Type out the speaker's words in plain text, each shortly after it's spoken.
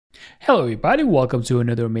Hello everybody, welcome to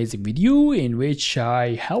another amazing video in which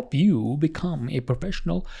I help you become a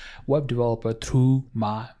professional web developer through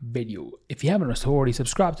my video. If you haven't already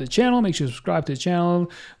subscribed to the channel, make sure to subscribe to the channel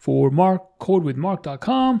for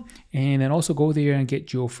codewithmark.com, and then also go there and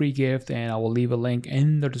get your free gift, and I will leave a link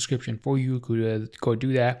in the description for you. Go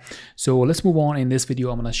do that. So let's move on. In this video,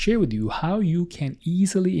 I'm going to share with you how you can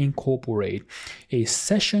easily incorporate a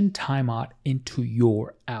session timeout into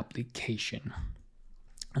your application.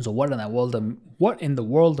 So what in the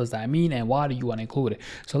world does that mean, and why do you want to include it?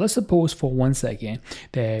 So let's suppose for 1 second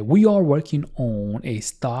that we are working on a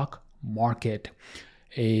stock market,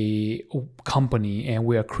 a company, and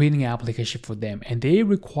we are creating an application for them, and they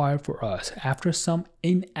require for us, after some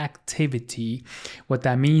inactivity, what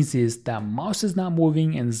that means is that mouse is not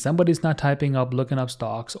moving and somebody's not typing up, looking up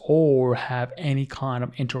stocks, or have any kind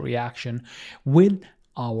of interaction with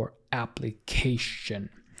our application.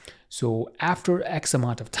 So after X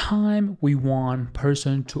amount of time, we want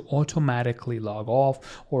person to automatically log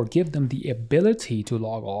off, or give them the ability to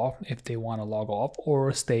log off if they want to log off,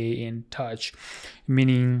 or stay in touch,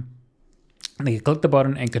 meaning they can click the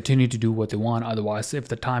button and continue to do what they want. Otherwise, if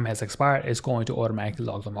the time has expired, it's going to automatically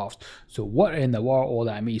log them off. So what in the world all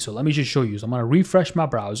that means? So let me just show you. So I'm going to refresh my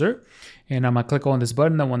browser, and I'm going to click on this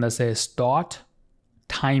button, the one that says Start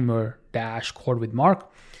Timer Code with Mark.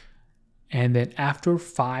 And then after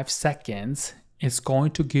 5 seconds, it's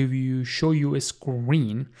going to show you a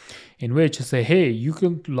screen in which it say, hey, you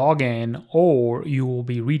can log in, or you will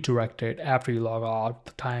be redirected after you log out.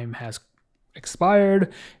 The time has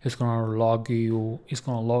expired. It's going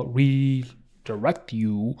to redirect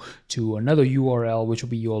you to another URL, which will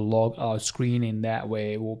be your log out screen. And that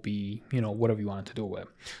way it will be, whatever you want it to do with.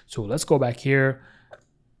 So let's go back here.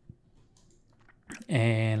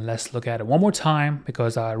 And let's look at it one more time,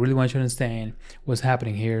 because I really want you to understand what's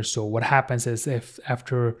happening here. So what happens is, if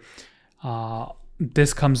after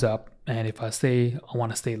this comes up, and if I say I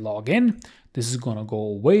want to stay logged in, this is going to go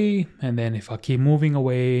away. And then if I keep moving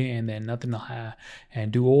away and then nothing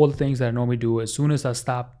and do all the things that I normally do, as soon as I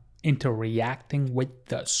stop interacting with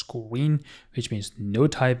the screen, which means no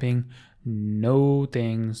typing, no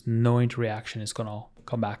things, no interaction, is going to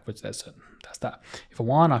come back with this. That's that. If I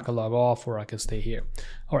want, I can log off, or I can stay here.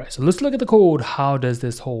 All right, so let's look at the code. How does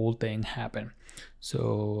this whole thing happen?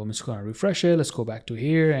 So I'm just going to refresh it. Let's go back to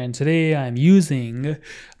here. And today I'm using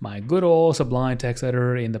my good old Sublime text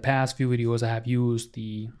editor. In the past few videos, I have used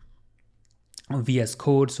the VS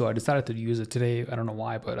Code, so I decided to use it today. I don't know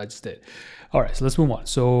why, but I just did. All right, so let's move on.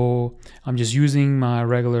 So I'm just using my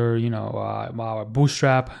regular, my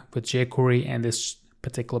Bootstrap with jQuery, and this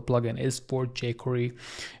particular plugin is for jQuery.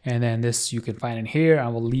 And then this you can find in here. I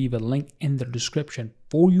will leave a link in the description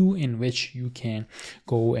for you, in which you can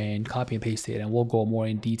go and copy and paste it, and we'll go more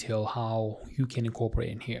in detail how you can incorporate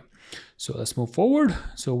in here. So let's move forward.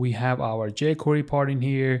 So we have our jQuery part in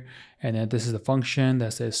here, and then this is the function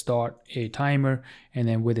that says start a timer. And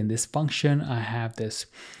then within this function, I have this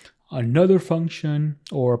another function,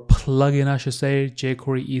 or plugin I should say,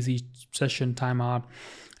 jQuery easy session timeout.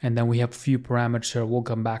 And then we have a few parameters here. We'll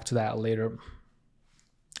come back to that later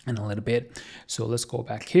in a little bit. So let's go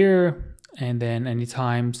back here. And then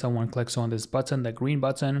anytime someone clicks on this button, the green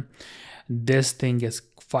button, this thing gets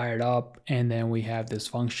fired up. And then we have this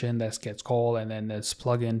function that gets called, and then this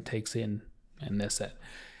plugin takes in, and that's it.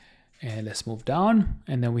 And let's move down.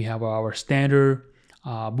 And then we have our standard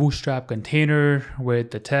Bootstrap container with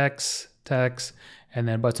the text, and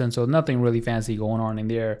then button. So nothing really fancy going on in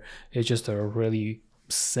there. It's just a really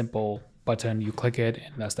simple button. You click it,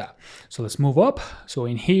 and that's that. So let's move up. So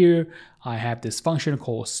in here, I have this function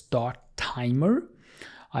called start timer.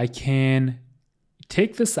 I can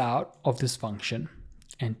take this out of this function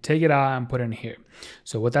and take it out and put it in here.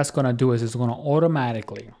 So what that's going to do is it's going to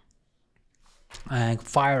automatically and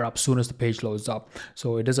fire up soon as the page loads up.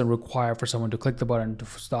 So it doesn't require for someone to click the button to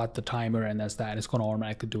start the timer, and that's that. It's going to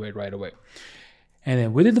automatically do it right away. And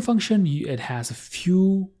then within the function, it has a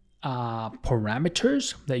few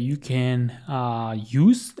parameters that you can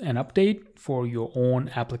use and update for your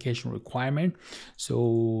own application requirement. So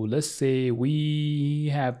let's say we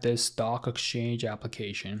have this stock exchange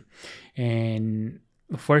application, and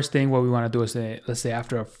the first thing what we want to do is let's say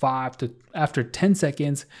after 10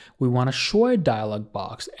 seconds, we want to show a dialog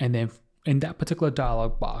box, and then in that particular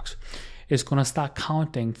dialog box, it's going to start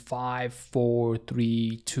counting 5, 4,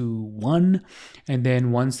 3, 2, 1. And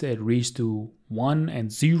then once it reaches to 1 and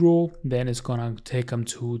 0, then it's going to take them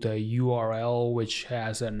to the URL, which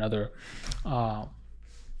has another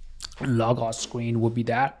logout screen would be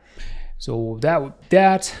that. So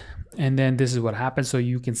that And then this is what happens. So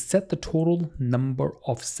you can set the total number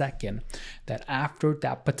of seconds that after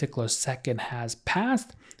that particular second has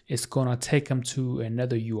passed, it's gonna take them to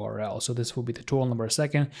another URL. So this will be the total number of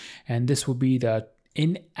seconds, and this will be the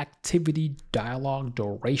inactivity dialog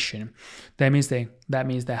duration. That means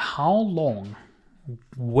that how long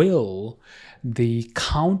will the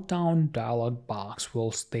countdown dialog box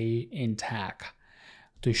will stay intact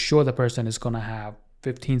to show the person is gonna have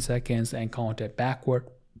 15 seconds and count it backward.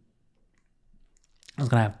 It's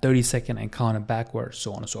gonna have 30 seconds and count it backward,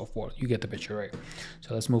 so on and so forth. You get the picture, right?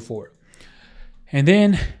 So let's move forward. And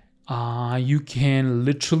then you can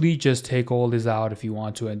literally just take all this out if you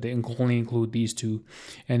want to, and then only include these two.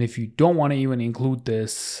 And if you don't want to even include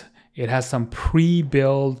this, it has some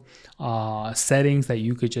pre-built settings that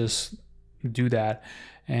you could just do that,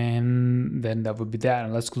 and then that would be that.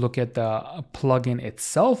 And let's look at the plugin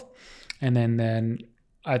itself. And then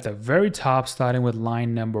at the very top, starting with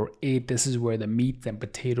line number 8, this is where the meat and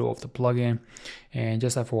potato of the plugin. And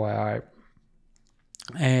just FYI,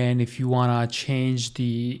 and if you want to change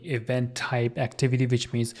the event type activity,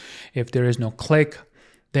 which means if there is no click,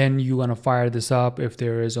 then you're going to fire this up. If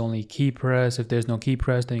there is only key press, if there's no key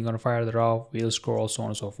press, then you're going to fire that off, wheel scroll, so on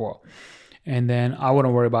and so forth. And then I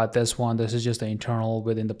wouldn't worry about this one. This is just the internal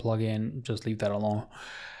within the plugin. Just leave that alone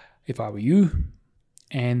if I were you.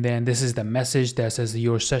 And then this is the message that says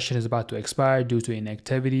your session is about to expire due to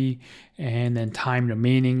inactivity, and then time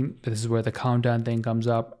remaining. This is where the countdown thing comes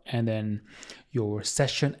up, and then your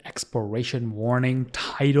session expiration warning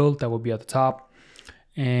title that will be at the top,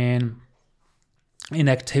 and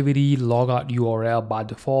inactivity logout URL. By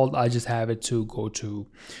default, I just have it to go to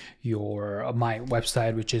my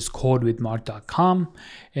website, which is codewithmark.com.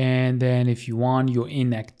 And then if you want your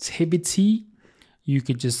inactivity, you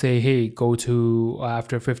could just say, hey, go to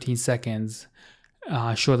after 15 seconds,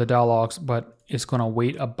 show the dialogues, but it's gonna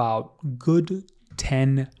wait about good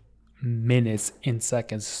 10 minutes in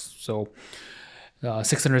seconds. So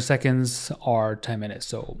 600 seconds are 10 minutes.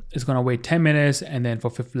 So it's gonna wait 10 minutes, and then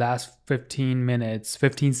for last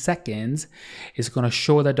 15 seconds, it's gonna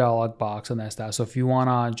show the dialog box, and that's that. So if you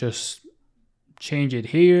wanna just change it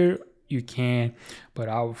here, you can, but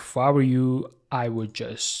if I were you, I would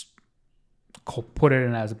just put it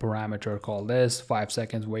in as a parameter called this 5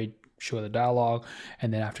 seconds, wait, show the dialog,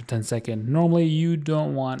 and then after 10 seconds, normally you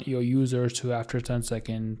don't want your users to after 10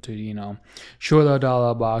 seconds to show the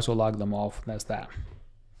dialog box or log them off. That's that.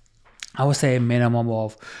 I would say a minimum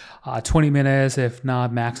of 20 minutes, if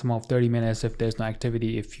not maximum of 30 minutes if there's no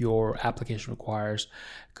activity, if your application requires.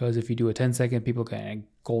 Because if you do a 10-second, people are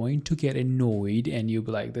going to get annoyed, and you'll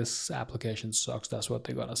be like, this application sucks. That's what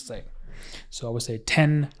they're gonna say. So I would say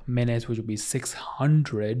 10 minutes, which would be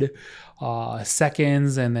 600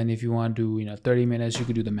 seconds. And then if you want to do 30 minutes, you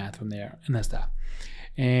could do the math from there, and that's that.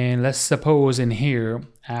 And let's suppose in here,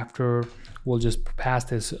 after we'll just pass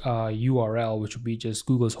this URL, which would be just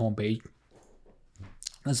Google's homepage.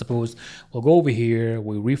 Let's suppose we'll go over here,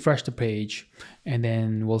 we refresh the page, and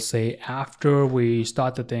then we'll say after we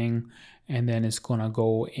start the thing, and then it's gonna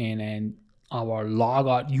go in, and our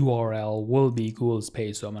logout URL will be Google's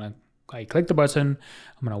page. So I click the button,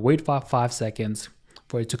 I'm gonna wait for 5 seconds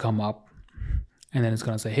for it to come up, and then it's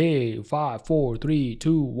gonna say, hey, 5, 4, 3,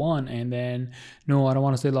 2, 1, and then no, I don't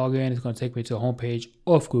want to stay logged in. It's gonna take me to the homepage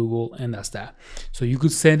of Google, and that's that. So you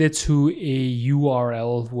could send it to a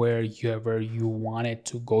URL wherever you want it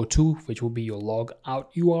to go to, which will be your log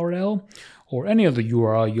out URL, or any other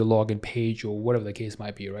URL, your login page, or whatever the case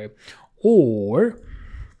might be, right? Or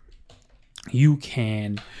you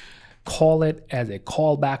can call it as a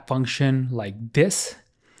callback function like this,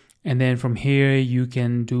 and then from here you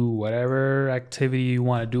can do whatever activity you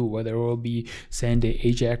want to do, whether it will be send a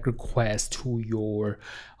AJAX request to your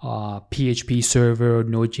PHP server,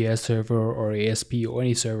 Node.js server, or ASP, or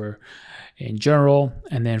any server in general,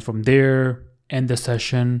 and then from there end the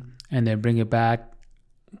session, and then bring it back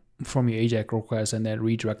from your AJAX request, and then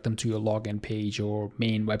redirect them to your login page or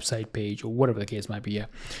main website page, or whatever the case might be. Yeah,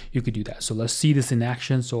 you could do that. So let's see this in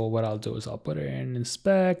action. So what I'll do is I'll put it in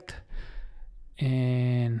inspect,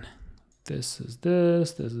 and this is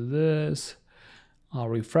this, this is this. I'll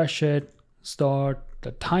refresh it, start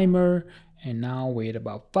the timer, and now wait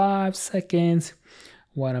about 5 seconds.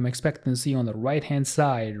 What I'm expecting to see on the right hand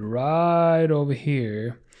side, right over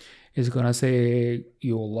here, is gonna say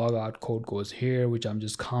your logout code goes here, which I'm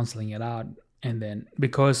just canceling it out. And then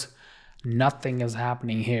because nothing is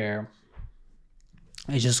happening here,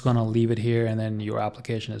 it's just gonna leave it here, and then your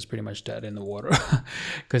application is pretty much dead in the water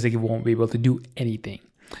because it won't be able to do anything.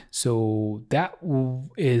 So that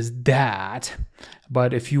is that.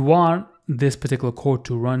 But if you want this particular code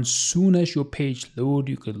to run soon as your page load,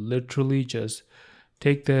 you could literally just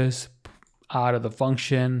take this out of the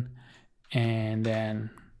function and then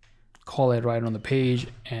call it right on the page,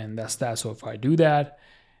 and that's that. So if I do that,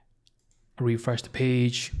 refresh the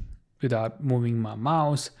page without moving my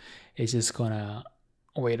mouse, it's just gonna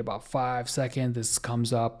wait about 5 seconds. This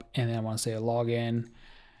comes up, and then I want to say login.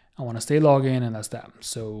 I want to stay logged in, and that's that.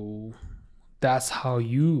 So that's how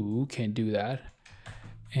you can do that.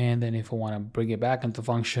 And then if I want to bring it back into the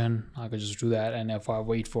function, I could just do that. And if I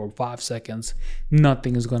wait for 5 seconds,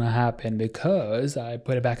 nothing is going to happen because I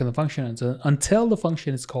put it back in the function. Until the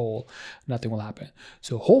function is called, nothing will happen.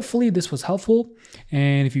 So hopefully this was helpful.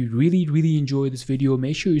 And if you really enjoyed this video,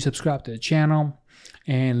 make sure you subscribe to the channel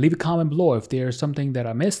and leave a comment below if there's something that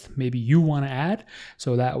I missed, maybe you want to add.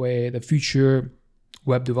 So that way the future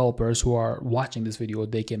web developers who are watching this video,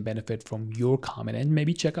 they can benefit from your comment and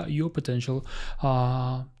maybe check out your potential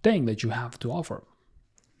thing that you have to offer.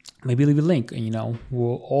 Maybe leave a link, and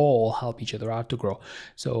we'll all help each other out to grow.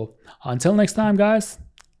 So until next time, guys,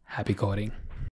 happy coding.